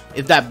battle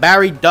is that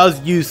Barry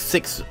does use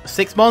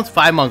 5 months.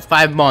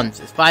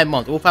 It's 5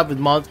 months, all 5 with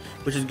Mons,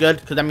 which is good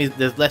because that means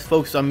there's less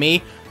focus on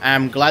me.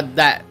 I'm glad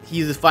that he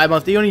uses 5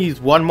 months. They only use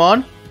 1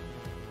 Mon,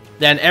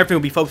 then everything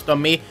will be focused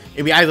on me.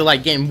 It'll be either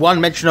like getting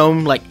 1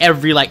 Metronome like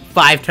every like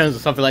 5 turns or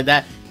something like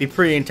that. It'd be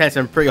pretty intense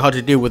and pretty hard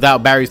to do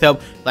without Barry's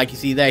help. Like you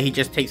see there, he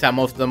just takes out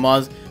most of the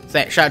Mons.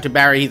 Shout out to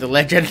Barry, he's a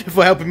legend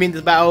for helping me in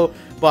this battle.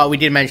 But we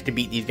did manage to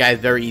beat these guys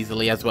very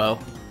easily as well.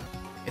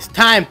 It's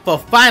time for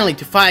finally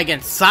to fight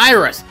against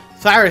Cyrus.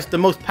 Cyrus, the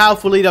most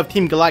powerful leader of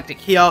Team Galactic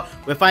here.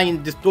 We're fighting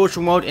in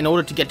Distortion World in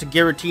order to get to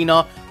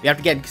Giratina. We have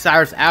to get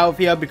Cyrus out of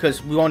here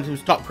because we want to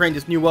stop creating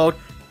this new world.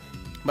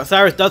 But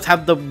Cyrus does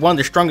have one of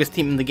the strongest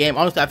team in the game.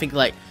 Honestly, I think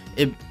like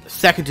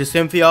second to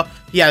Cynthia.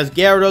 He has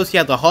Gyarados, he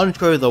has the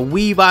Honchkrow, the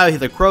Weavile, he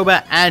has a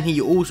Crobat, and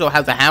he also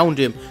has a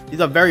Houndoom. These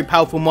are very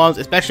powerful mons,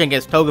 especially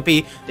against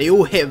Togepi. They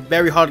all hit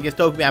very hard against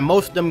Togepi, and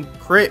most of them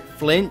crit,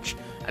 flinch,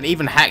 and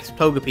even hacks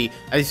Togepi.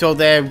 As you saw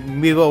there,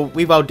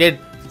 Weavile did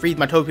freeze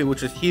my Togepi,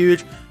 which is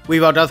huge.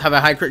 Weavile does have a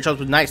high crit chance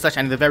with Night Slash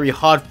and is a very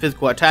hard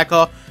physical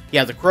attacker. He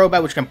has a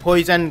Crobat, which can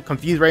poison,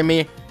 confuse ray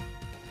me,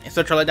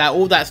 etc. like that.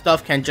 All that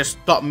stuff can just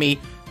stop me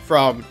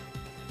from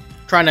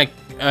trying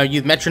to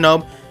use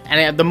Metronome.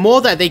 And the more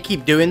that they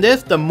keep doing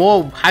this, the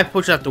more hyper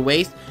potions I have to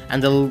waste,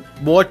 and the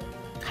more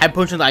hyper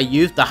potions I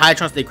use, the higher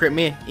chance they crit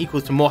me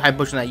equals to more hyper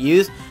potions I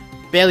use.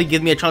 Barely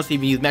gives me a chance to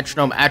even use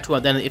Metronome at all.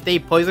 And then if they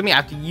poison me, I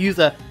have to use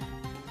a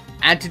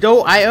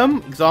antidote item,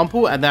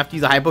 example, and then I have to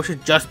use a hyper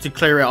potion just to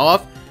clear it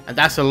off. And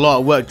that's a lot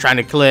of work trying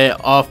to clear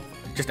off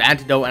just an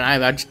antidote, and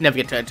I just never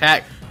get to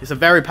attack. It's a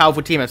very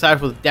powerful team, and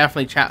Cyrus was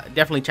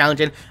definitely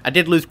challenging. I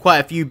did lose quite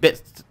a few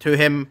bits to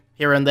him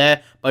here and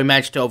there, but we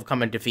managed to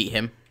overcome and defeat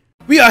him.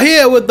 We are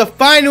here with the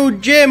final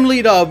gym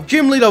leader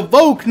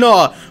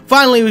Volkner.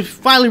 We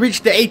finally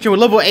reached the 8th gym. We're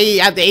level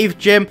 80 at the 8th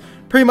gym.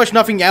 Pretty much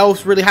nothing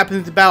else really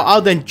happens about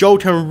other than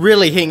Jolteon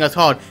really hitting us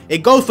hard. It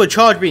goes for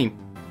Charge Beam.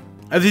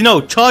 As you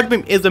know, Charge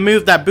Beam is a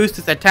move that boosts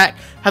its attack,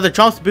 has a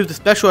chance to boost the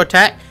special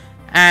attack,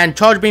 and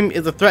Charge Beam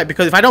is a threat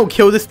because if I don't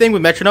kill this thing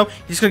with Metronome,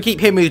 he's just going to keep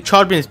hitting me with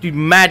Charge Beam and do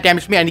mad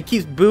damage to me, and he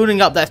keeps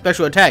building up that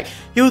special attack.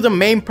 He was the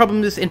main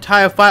problem this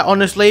entire fight,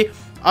 honestly.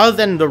 Other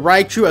than the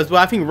Raichu as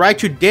well. I think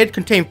Raichu did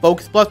contain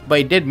Focus Blast, but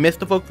he did miss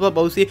the Focus Blast,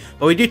 obviously.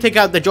 But we do take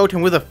out the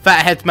Jolteon with a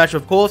fat head smash,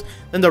 of course.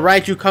 Then the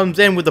Raichu comes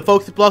in with the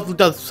Focus Blast, which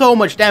does so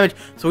much damage.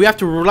 So we have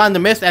to rely on the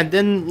miss, and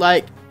then,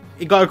 like,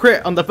 it got a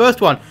crit on the first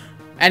one.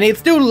 And it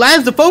still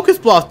lands the Focus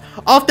Blast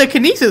after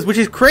Kinesis, which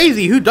is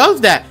crazy. Who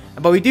does that?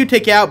 But we do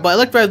take it out. But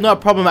Electrify is not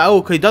a problem at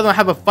all, because he doesn't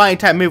have a fighting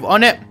type move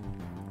on it.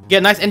 Get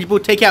a nice Energy Ball,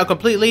 take it out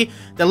completely.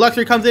 Then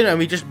Luxray comes in, and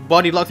we just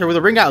body Luxray with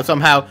a Ring Out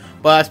somehow.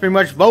 But that's pretty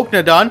much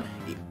Volkner done.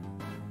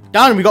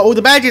 We got all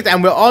the badges,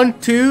 and we're on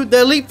to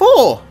the Elite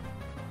Four.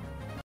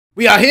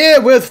 We are here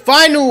with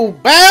final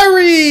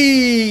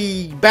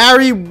Barry.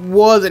 Barry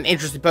was an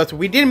interesting person.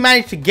 We did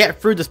manage to get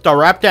through the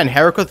Staraptor and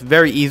Heracross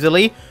very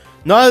easily.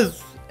 Not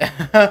as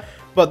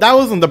but that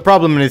wasn't the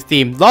problem in his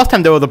team. Last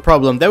time they were the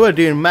problem. They were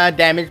doing mad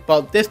damage,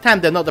 but this time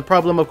they're not the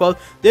problem, of course.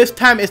 This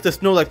time it's the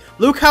Snorlax.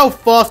 Look how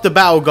fast the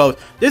battle goes.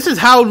 This is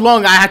how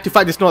long I had to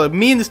fight the Snorlax.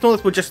 Me and the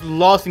Snorlax were just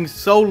lasting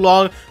so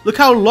long. Look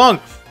how long.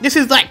 This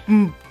is like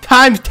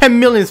times 10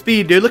 million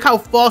speed, dude. Look how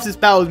fast this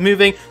battle is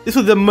moving. This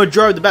was the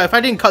majority of the battle. If I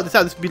didn't cut this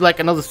out, this would be like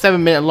another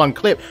 7-minute long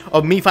clip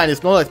of me fighting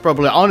the Snorlax,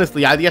 probably.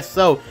 Honestly, I guess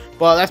so.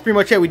 But that's pretty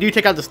much it. We do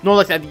take out the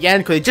Snorlax at the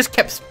end because it just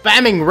kept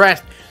spamming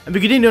rest, and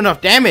we didn't do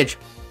enough damage.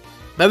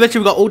 But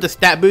eventually we got all the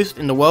stat boost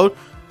in the world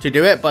to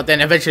do it. But then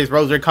eventually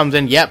Rosary comes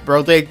in. Yep,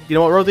 Rosary, you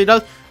know what Rosary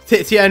does?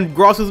 Sits here and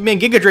grasses me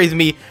and Giga Drains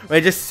me.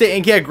 We're just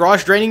sitting here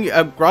grass draining,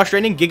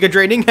 Giga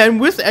Draining,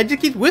 and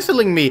just keeps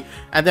whistling me.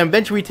 And then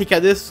eventually we take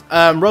out this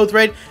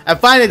Roserade. And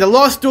finally the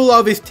last duel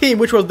of his team,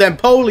 which was then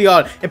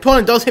Empoleon.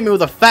 Empoleon does hit me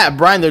with a fat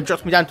brine that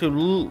drops me down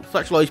to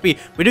such low HP.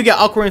 We do get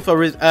Aquarin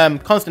for his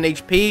constant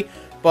HP.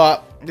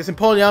 But this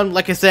Empoleon,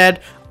 like I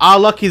said, our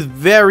luck is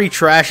very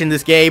trash in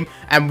this game,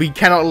 and we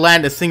cannot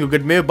land a single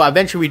good move. But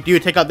eventually we do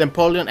take out the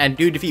Empoleon and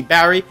do defeat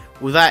Barry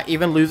without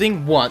even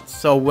losing once.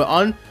 So we're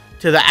on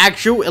to the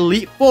actual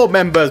Elite Four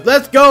members.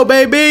 Let's go,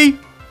 baby!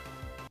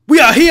 We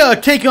are here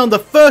taking on the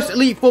first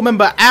Elite Four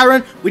member,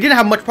 Aaron. We didn't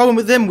have much problem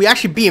with him. We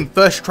actually beat him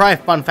first try,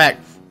 fun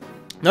fact.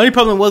 The only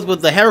problem was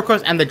with the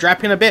Heracross and the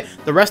Drapion a bit.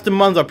 The rest of the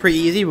ones are pretty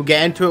easy. We'll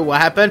get into it, what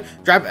happened.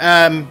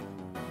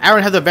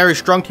 Aaron has a very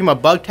strong team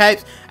of bug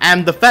types,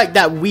 and the fact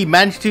that we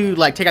managed to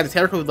like take out this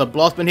Heracross with the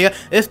Blast Bun here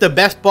is the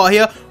best part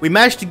here. We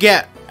managed to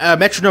get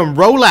Metronome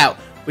Rollout,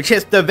 which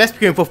hits the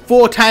Vespiquen for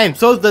 4 times.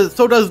 So does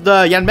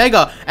the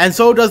Yanmega, and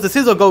so does the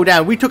Sizzle go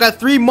down. We took out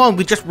 3 mons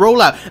with just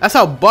Rollout. That's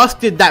how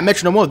busted that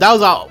Metronome was. That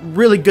was our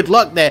really good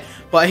luck there.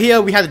 But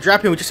here we had the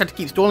Drapion. We just had to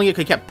keep stalling it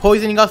because he kept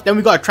poisoning us. Then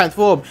we got to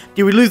transform.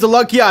 Did we lose the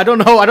luck here? I don't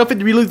know. I don't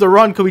think we lose the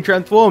run because we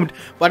transformed.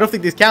 But I don't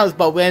think this counts.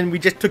 But when we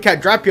just took out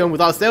Drapion with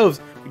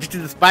ourselves, we just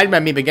did the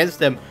Spider-Man meme against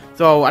them.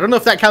 So I don't know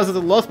if that counts as a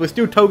loss. We're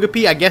still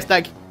Togepi. I guess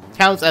that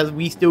counts as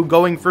we still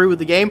going through with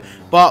the game.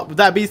 But with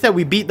that being said,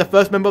 we beat the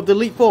first member of the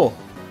Elite Four.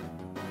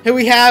 Here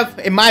we have,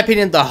 in my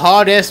opinion, the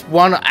hardest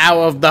one out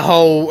of the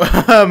whole,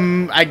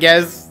 I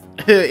guess,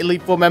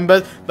 Elite Four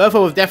members.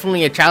 Bertha was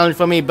definitely a challenge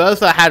for me.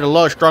 Bertha had a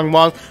lot of strong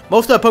ones.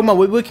 Most of the Pokemon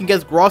were weak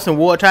against grass and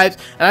water types,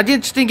 and I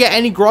just didn't get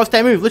any grass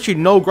type moves. Literally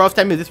no grass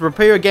type moves. This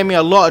Repair gave me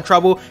a lot of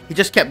trouble. He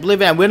just kept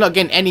living, and we're not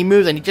getting any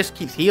moves, and he just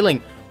keeps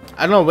healing.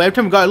 I don't know, every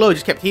time we got it low, he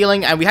just kept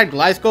healing, and we had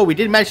Gliscor. We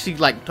did manage to,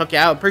 like, tuck it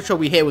out. I'm pretty sure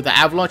we hit with the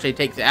Avalanche, and he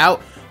takes it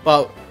out,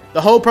 but the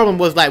whole problem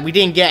was, like, we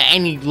didn't get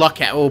any luck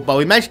at all. But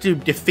we managed to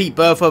defeat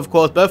Bertha, of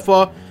course.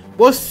 Bertha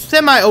was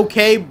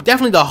semi-okay.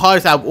 Definitely the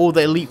hardest out of all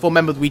the Elite Four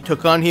members we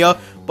took on here.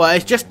 But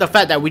it's just the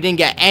fact that we didn't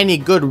get any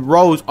good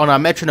rolls on our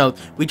Metronome.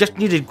 We just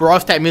needed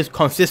grass type moves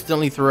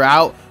consistently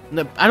throughout.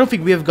 I don't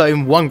think we ever got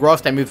even one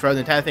grass type move throughout the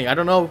entire thing. I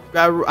don't know.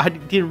 I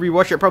didn't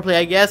rewatch it properly,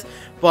 I guess.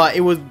 But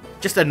it was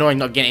just annoying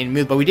not getting any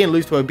moves. But we didn't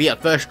lose to a beat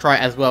at first try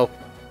as well.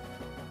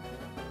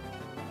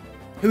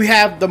 We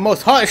have the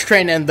most hardest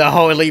trainer in the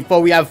whole Elite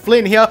Four. We have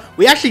Flint here.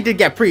 We actually did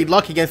get pretty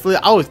lucky against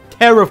Flint. I was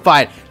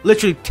terrified.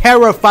 Literally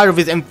terrified of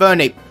his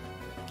Infernape.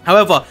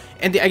 However,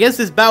 against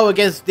this battle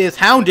against this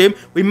Houndoom,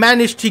 we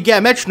managed to get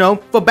a Metronome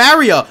for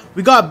Barrier.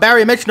 We got a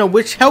Barrier Metronome,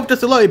 which helped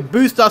us a lot. It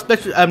boosted our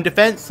special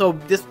defense, so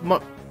this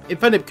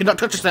Infernape could not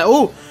touch us at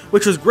all,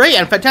 which was great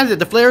and fantastic.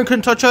 The Flareon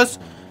couldn't touch us,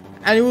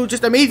 and it was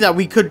just amazing that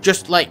we could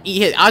just like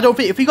eat it. I don't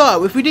think if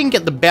we didn't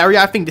get the barrier,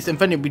 I think this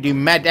Infinity would do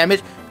mad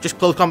damage, just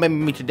close combat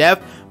me to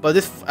death. But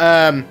this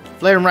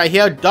Flareon right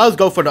here does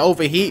go for the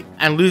overheat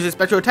and loses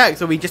special attack,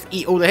 so we just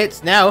eat all the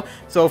hits now.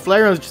 So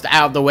Flareon's just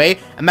out of the way,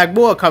 and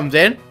Magmora comes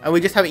in, and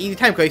we just have an easy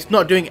time because it's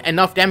not doing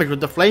enough damage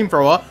with the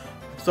flamethrower.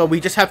 So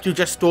we just have to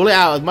just stall it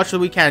out as much as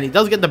we can. He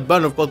does get the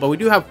burn, of course, but we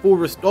do have full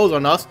restores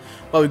on us.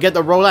 But we get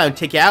the rollout and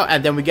take it out,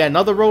 and then we get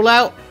another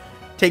rollout.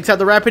 Takes out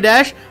the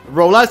Rapidash.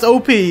 Rollout's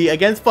OP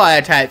against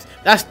fire types.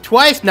 That's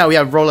twice now we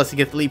have rollouts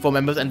against Elite Four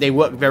members, and they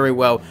work very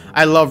well.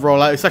 I love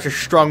rollout. It's such a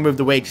strong move,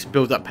 the way it just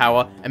builds up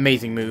power.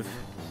 Amazing move.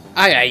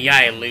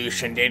 Aye,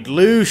 Lucian did.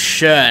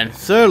 Lucian.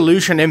 Sir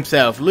Lucian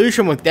himself.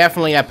 Lucian was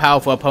definitely a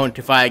powerful opponent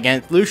to fight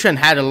against. Lucian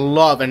had a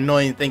lot of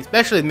annoying things,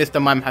 especially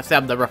Mr. Mime has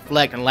set up the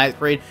Reflect and Light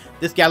Screen.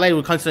 This Gallade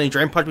would constantly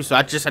Drain Punch me, so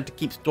I just had to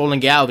keep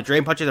stalling it out with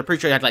Drain Punches. I'm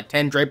pretty sure he had like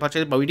 10 Drain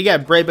Punches, but we did get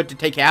a Braver to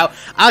take it out.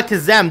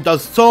 Alakazam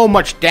does so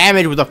much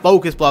damage with a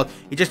Focus Block.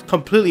 It just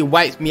completely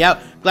wipes me out.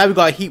 Glad we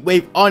got a Heat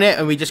Wave on it,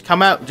 and we just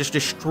come out, just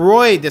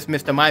destroy this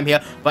Mr. Mime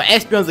here. But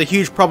Espeon's a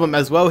huge problem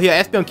as well here.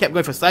 Espeon kept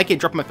going for Psychic,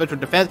 dropping my special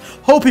defense,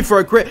 hoping for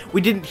a crit.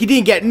 He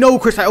didn't get no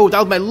crits at all. That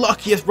was my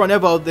luckiest run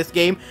ever of this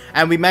game,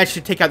 and we managed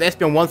to take out the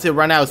Espeon once it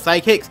ran out of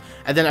Psychics.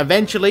 And then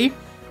eventually,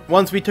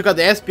 once we took out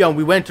the Espeon,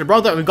 we went to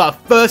Bronzor and we got a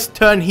first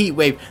turn Heat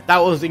Wave. That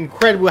was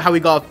incredible how we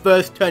got a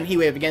first turn Heat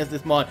Wave against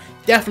this mod.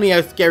 Definitely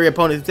a scary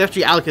opponent,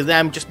 especially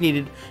Alakazam. Just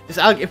needed this.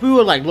 If we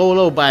were like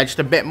low by just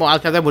a bit more,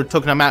 Alakazam would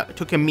have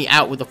taken me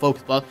out with the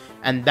Focus Block,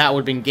 and that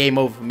would have been game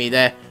over for me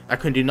there. I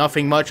couldn't do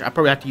nothing much. I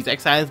probably had to use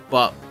X-Silence,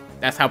 but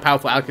that's how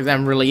powerful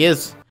Alakazam really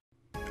is.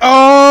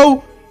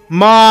 Oh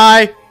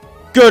my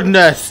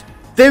goodness.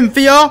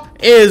 Cynthia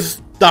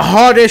is the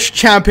hardest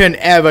champion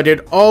ever,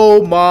 dude.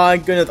 Oh my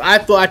goodness. I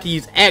thought I had to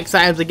use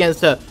X-Silence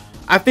against her.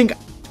 I think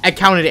I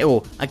counted it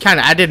all.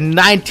 I did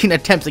 19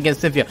 attempts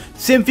against Cynthia.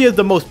 Cynthia is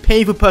the most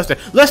painful person.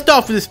 Let's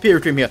start with the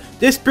Spiritomb here.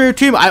 This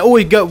Spiritomb, I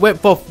always went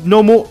for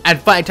normal and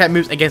fighting type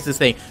moves against this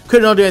thing.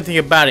 Could not do anything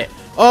about it.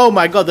 Oh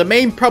my god, the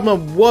main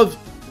problem was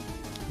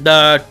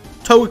the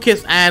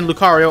Togekiss and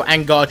Lucario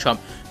and Garchomp.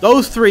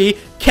 Those three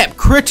kept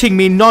critting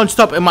me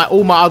non-stop in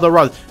all my other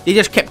runs. They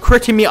just kept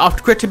critting me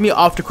after critting me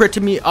after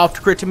critting me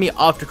after critting me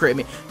after critting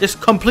me. Just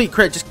complete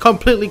crit, just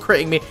completely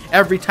critting me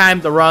every time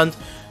the runs.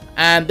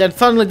 And then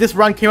suddenly this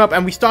run came up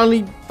and we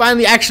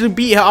finally actually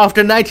beat her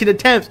after 19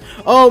 attempts.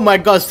 Oh my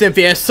god,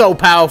 Cynthia is so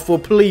powerful.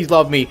 Please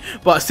love me.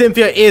 But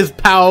Cynthia is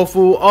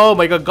powerful. Oh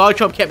my god,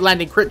 Garchomp kept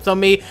landing crits on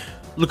me.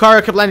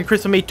 Lucario kept landing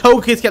crits on me.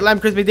 Togekiss kept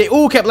landing crits on me. They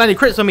all kept landing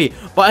crits on me.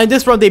 But in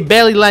this run, they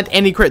barely land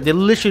any crit. They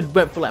literally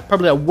went for like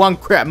probably like one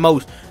crit at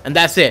most. And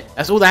that's it.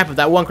 That's all that happened,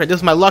 that one crit. This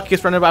is my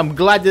luckiest run ever. I'm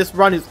glad this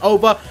run is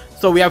over.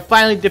 So we have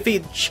finally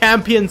defeated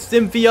champion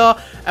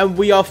Cynthia. And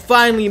we are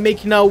finally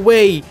making our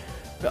way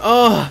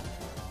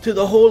to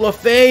the Hall of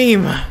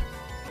Fame.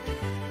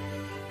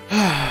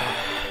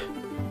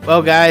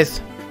 Well, guys,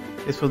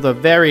 this was a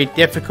very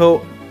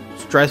difficult,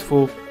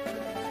 stressful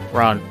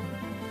run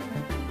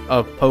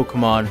of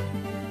Pokemon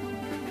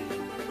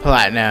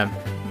Platinum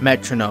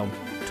Metronome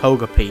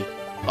Togepi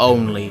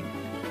only.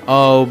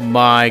 Oh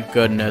my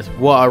goodness,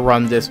 what a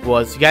run this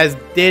was. You guys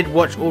did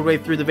watch all the way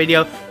through the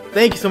video.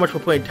 Thank you so much for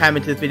putting time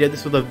into this video.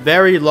 This was a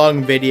very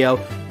long video,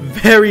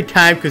 very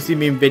time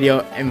consuming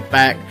video. In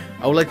fact,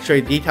 I would like to show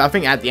you detail. I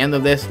think at the end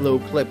of this little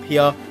clip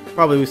here,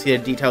 probably we'll see a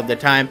detail of the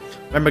time.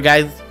 Remember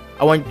guys,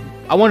 I want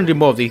to do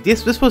more of these.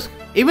 This was,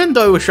 even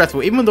though it was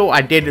stressful, even though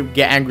I did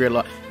get angry a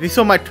lot. If you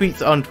saw my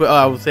tweets on Twitter,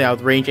 I would say I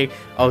was raging.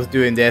 I was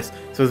doing this.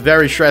 So it's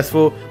very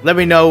stressful. Let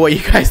me know what you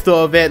guys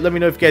thought of it. Let me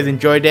know if you guys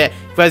enjoyed it.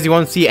 If you guys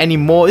want to see any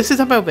more. This is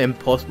a bit of an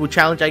impossible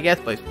challenge, I guess,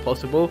 but it's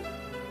possible.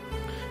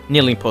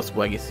 Nearly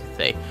impossible, I guess you could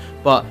say.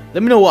 But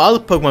let me know what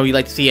other Pokemon you'd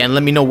like to see, and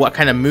let me know what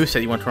kind of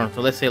moveset you want to run.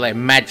 So let's say like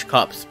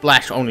Magikarp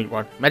Splash only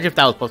run. Imagine if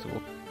that was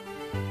possible.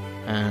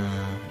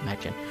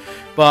 Imagine.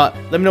 But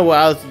let me know what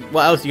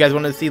else you guys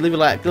want to see. Leave a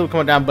like, leave a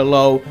comment down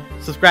below.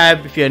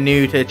 Subscribe if you're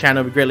new to the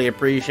channel, we greatly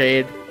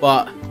appreciate.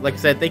 But like I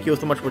said, thank you all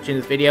so much for watching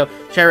this video.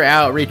 Share it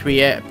out, retweet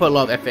it, put a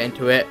lot of effort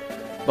into it.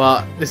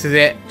 But this is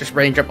it. Just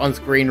Raindrop on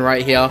screen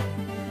right here.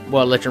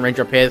 Well, Legend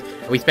Raindrop is.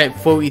 We spent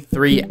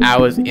 43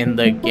 hours in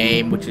the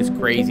game, which is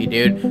crazy,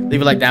 dude.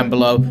 Leave a like down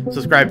below.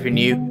 Subscribe if you're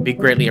new. Be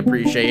greatly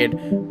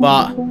appreciated.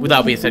 But with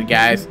that being said,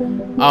 guys,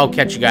 I'll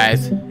catch you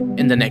guys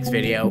in the next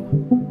video.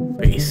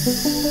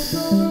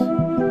 Peace.